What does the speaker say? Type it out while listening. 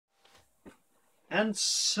And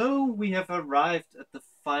so we have arrived at the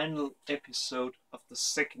final episode of the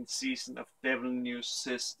second season of Devil News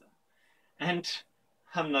Sister. And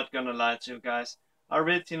I'm not gonna lie to you guys, I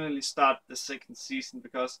originally started the second season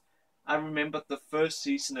because I remembered the first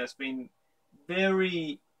season as being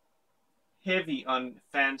very heavy on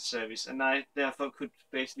fan service, and I therefore could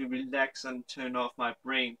basically relax and turn off my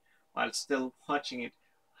brain while still watching it.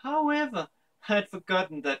 However, I had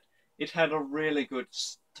forgotten that it had a really good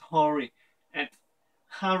story, and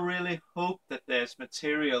I really hope that there's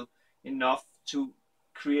material enough to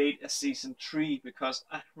create a season 3 because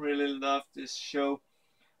I really love this show.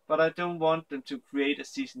 But I don't want them to create a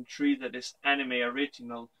season 3 that is anime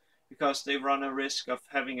original because they run a risk of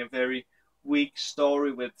having a very weak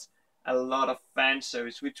story with a lot of fan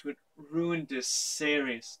service, which would ruin this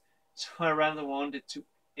series. So I rather want it to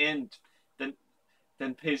end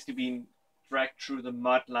than basically being dragged through the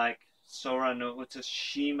mud like Sora no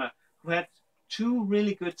Utashima, who had two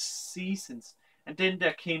really good seasons, and then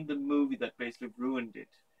there came the movie that basically ruined it.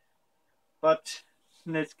 But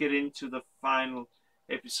let's get into the final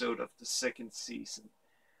episode of the second season,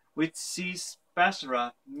 which sees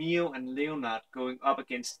Basara, Mio, and Leonard going up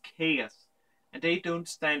against Chaos, and they don't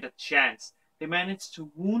stand a chance. They manage to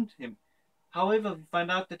wound him. However, we find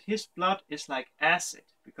out that his blood is like acid,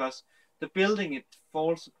 because the building it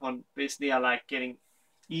falls upon basically are like getting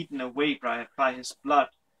eaten away by his blood.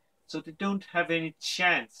 So they don't have any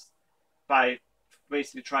chance by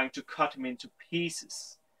basically trying to cut him into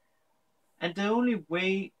pieces. And the only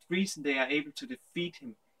reason they are able to defeat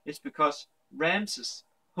him is because Ramses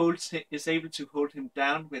is able to hold him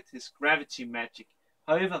down with his gravity magic.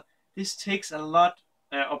 However, this takes a lot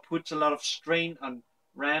or puts a lot of strain on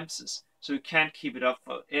Ramses, so he can't keep it up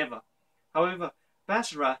forever. However,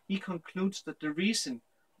 Basara, he concludes that the reason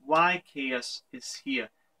why Chaos is here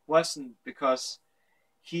wasn't because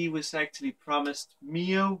he was actually promised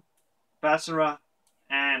Mio, Basara,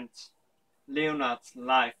 and Leonard's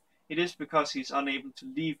life. It is because he's unable to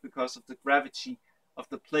leave because of the gravity of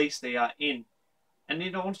the place they are in. And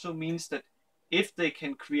it also means that if they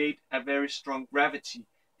can create a very strong gravity,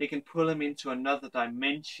 they can pull him into another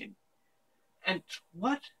dimension. And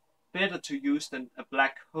what better to use than a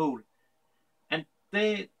black hole?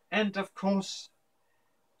 And of course,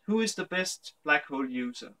 who is the best black hole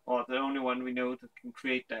user, or the only one we know that can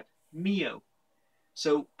create that? Mio.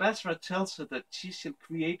 So Basra tells her that she shall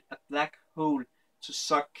create a black hole to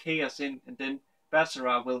suck Chaos in, and then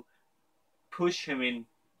Basara will push him in.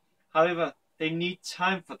 However, they need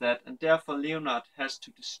time for that, and therefore Leonard has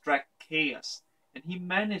to distract Chaos, and he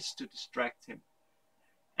managed to distract him.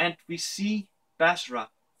 And we see Basra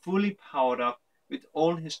fully powered up with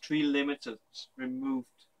all his three limiters removed.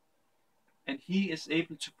 And he is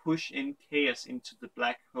able to push in Chaos into the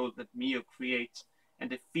black hole that Mio creates and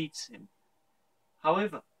defeats him.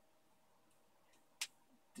 However,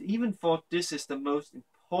 even thought this is the most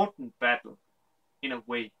important battle in a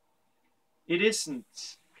way. It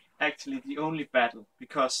isn't actually the only battle,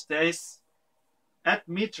 because there is at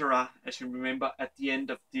Mitra, as you remember, at the end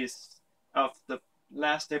of the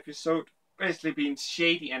last episode, basically being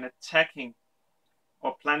shady and attacking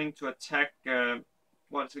or planning to attack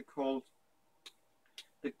what's it called?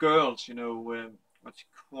 The girls, what's it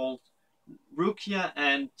called? Rukia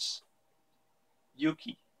and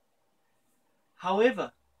Yuki.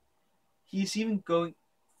 However, he's even going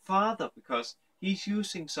farther because he's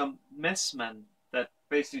using some messman that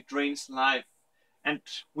basically drains life and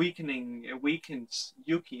weakens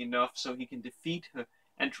Yuki enough so he can defeat her.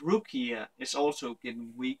 And Rukia is also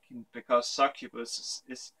getting weakened because Succubus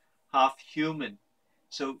is half human.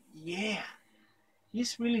 So yeah,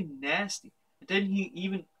 he's really nasty. And then he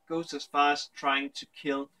even goes as far as trying to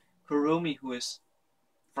kill Kurumi, who is,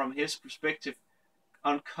 from his perspective,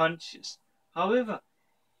 unconscious. However,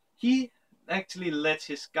 he actually let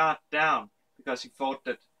his guard down because he thought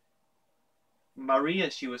that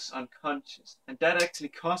Maria, she was unconscious, and that actually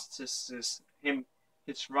costs him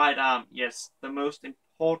his right arm. Yes, the most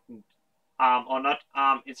important arm, or not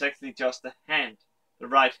arm, it's actually just the hand, the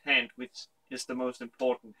right hand, which is the most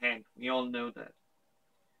important hand. We all know that.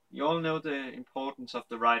 We all know the importance of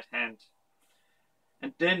the right hand.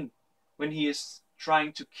 And then, when he is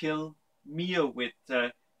trying to kill Mio with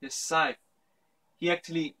his scythe, he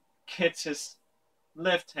actually gets his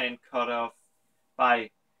left hand cut off by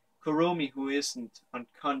Kurumi, who isn't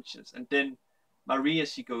unconscious. And then Maria,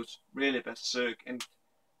 she goes really berserk and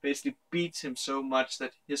basically beats him so much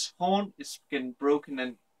that his horn is getting broken,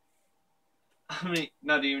 and I'm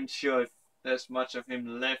not even sure if there's much of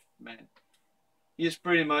him left, man. He is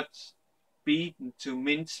pretty much beaten to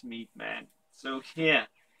mincemeat, man. So yeah,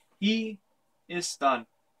 he is done.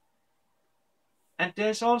 And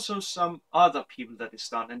there's also some other people that is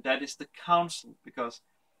done, and that is the council, because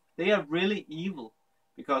they are really evil,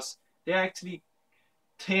 because they actually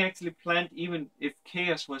planned, even if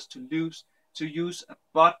Chaos was to lose, to use a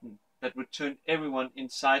button that would turn everyone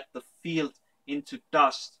inside the field into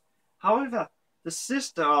dust. However, the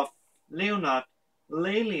sister of Leonard,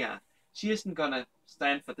 Lelia, she isn't gonna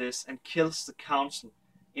stand for this and kills the council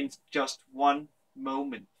in just one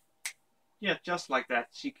moment. Yeah, just like that,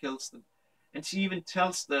 she kills them. And she even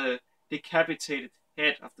tells the decapitated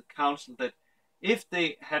head of the council that if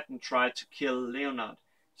they hadn't tried to kill Leonard,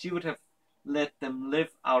 she would have let them live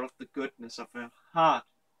out of the goodness of her heart.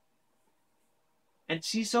 And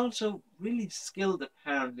she's also really skilled,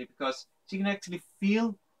 apparently, because she can actually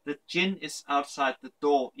feel that Jin is outside the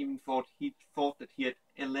door, even thought that he had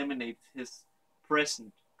eliminated his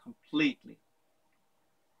presence completely.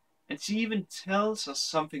 And she even tells us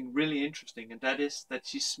something really interesting, and that is that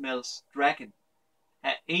she smells dragon,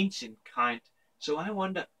 an ancient kind. So I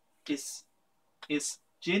wonder, is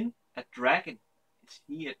Jin a dragon? Is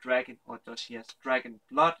he a dragon, or does he have dragon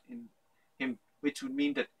blood in him? Which would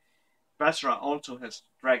mean that Basra also has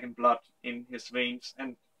dragon blood in his veins,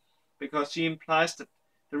 and because she implies that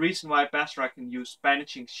the reason why Basra can use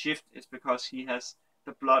Banishing Shift is because he has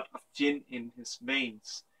the blood of Jin in his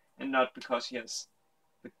veins, and not because he has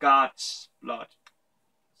the god's blood.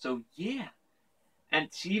 So yeah, and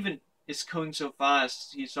she even is going so far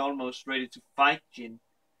as he's almost ready to fight Jin.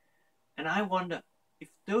 And I wonder, if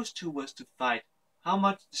those two was to fight, how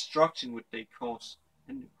much destruction would they cause?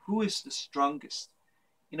 And who is the strongest?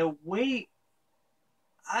 In a way,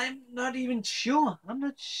 I'm not even sure. I'm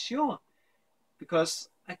not sure. Because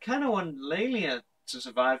I kind of want Lelia to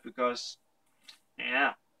survive because,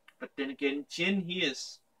 yeah. But then again, Jin, he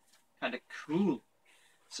is kind of cool.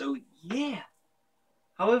 So yeah.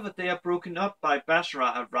 However, they are broken up by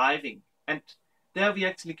Basra arriving. And there we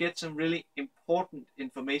actually get some really important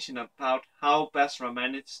information about how Basra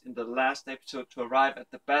managed in the last episode to arrive at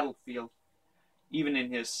the battlefield. Even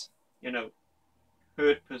in his,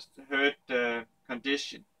 hurt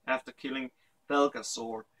condition after killing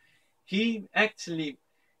Belgasaur. He actually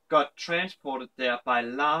got transported there by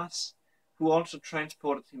Lars, who also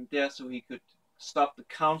transported him there so he could stop the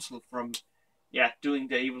council from, doing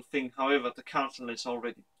the evil thing. However, the council is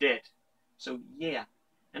already dead. So yeah.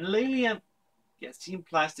 And Lelia, yes, she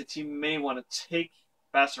implies that she may want to take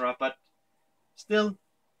Basra, but still,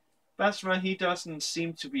 Basra, he doesn't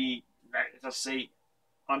seem to be, let's say,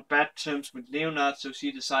 on bad terms with Leonard, so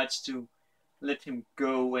she decides to let him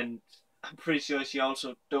go, and I'm pretty sure she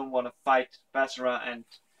also don't want to fight Basra and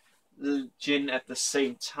Jin at the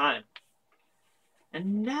same time.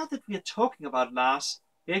 And now that we are talking about Lars,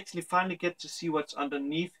 we actually finally get to see what's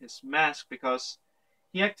underneath his mask, because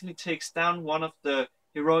he actually takes down one of the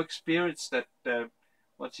heroic spirits that,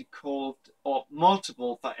 what's he called, or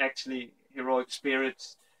multiple actually heroic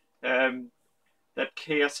spirits that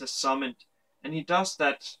Chaos has summoned. And he does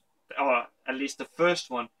that, or at least the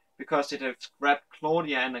first one, because it has grabbed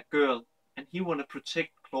Claudia and a girl, and he want to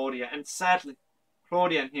protect Claudia. And sadly,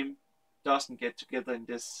 Claudia and him doesn't get together in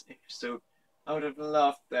this episode. I would have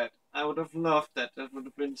loved that. I would have loved that. That would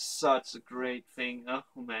have been such a great thing. Oh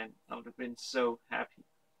man, I would have been so happy.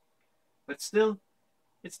 But still,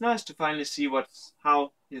 it's nice to finally see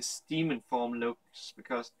how his demon form looks,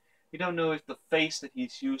 because we don't know if the face that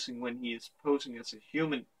he's using when he is posing as a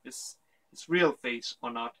human is his real face or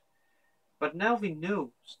not. But now we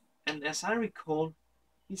know, and as I recall,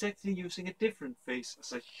 he's actually using a different face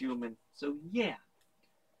as a human. So yeah.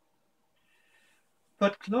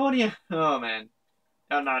 But Claudia, oh man.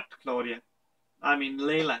 Oh, not Claudia. I mean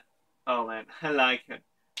Layla. Oh man, I like her.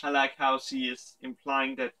 I like how she is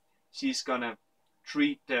implying that she's gonna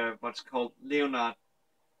treat what's called Leonard,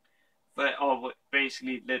 or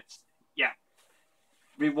basically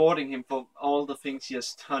rewarding him for all the things he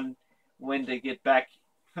has done when they get back.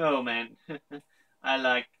 Oh man, I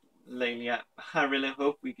like Lelia. I really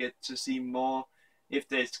hope we get to see more if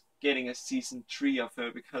there's getting a season 3 of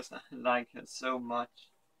her, because I like her so much.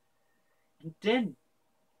 And then,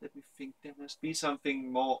 let me think, there must be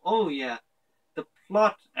something more. Oh yeah, the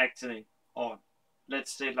plot actually, or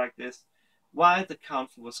let's say it like this, why the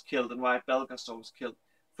council was killed and why Belgasaur was killed.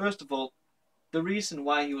 First of all, the reason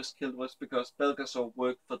why he was killed was because Belgasaur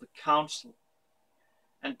worked for the council,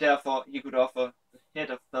 and therefore he could offer the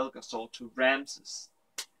head of Belgasaur to Ramses,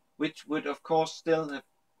 which would of course still have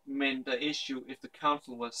meant the issue if the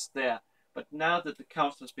council was there. But now that the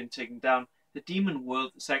council has been taken down, the demon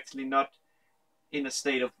world is actually not in a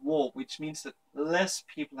state of war, which means that less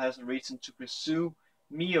people has a reason to pursue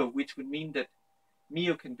Mio, which would mean that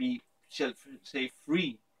Mio can be, shall say,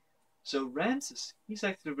 free. So Ramses, he's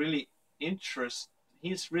actually really interested.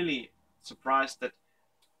 He's really surprised that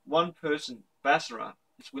one person, Basra,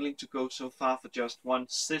 is willing to go so far for just one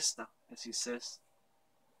sister, as he says.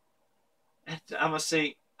 And I must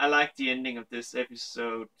say, I like the ending of this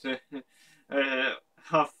episode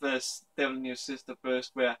of Devil New Sister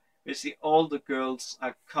Burst, where basically all the girls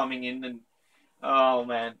are coming in and, oh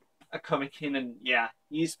man, are coming in and yeah,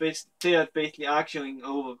 they are basically arguing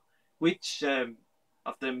over which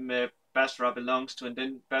of them Basra belongs to, and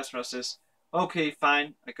then Basra says, "Okay,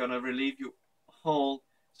 fine, I'm gonna relieve you all."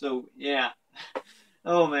 So yeah,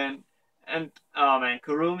 oh man, and oh man,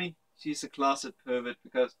 Kurumi, she's a closet pervert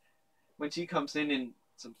because when she comes in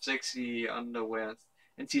some sexy underwear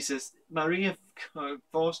and she says, "Maria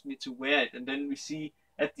forced me to wear it," and then we see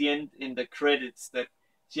at the end in the credits that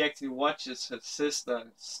she actually watches her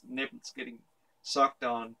sister's nipples getting sucked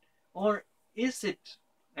on. Or is it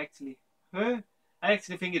actually her? I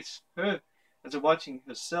actually think it's her as watching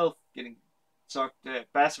herself getting sucked,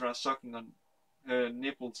 Basra sucking on her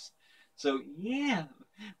nipples. So yeah,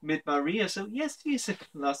 with Maria. So yes, she's a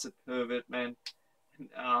closet pervert, man.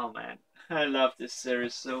 Oh man, I love this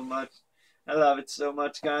series so much. I love it so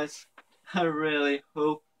much, guys. I really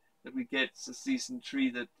hope that we get a season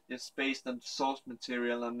 3 that is based on source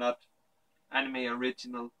material and not anime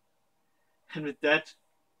original. And with that,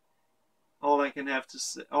 all I have to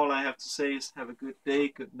say is have a good day,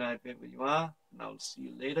 good night wherever you are, and I'll see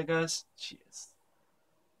you later, guys. Cheers.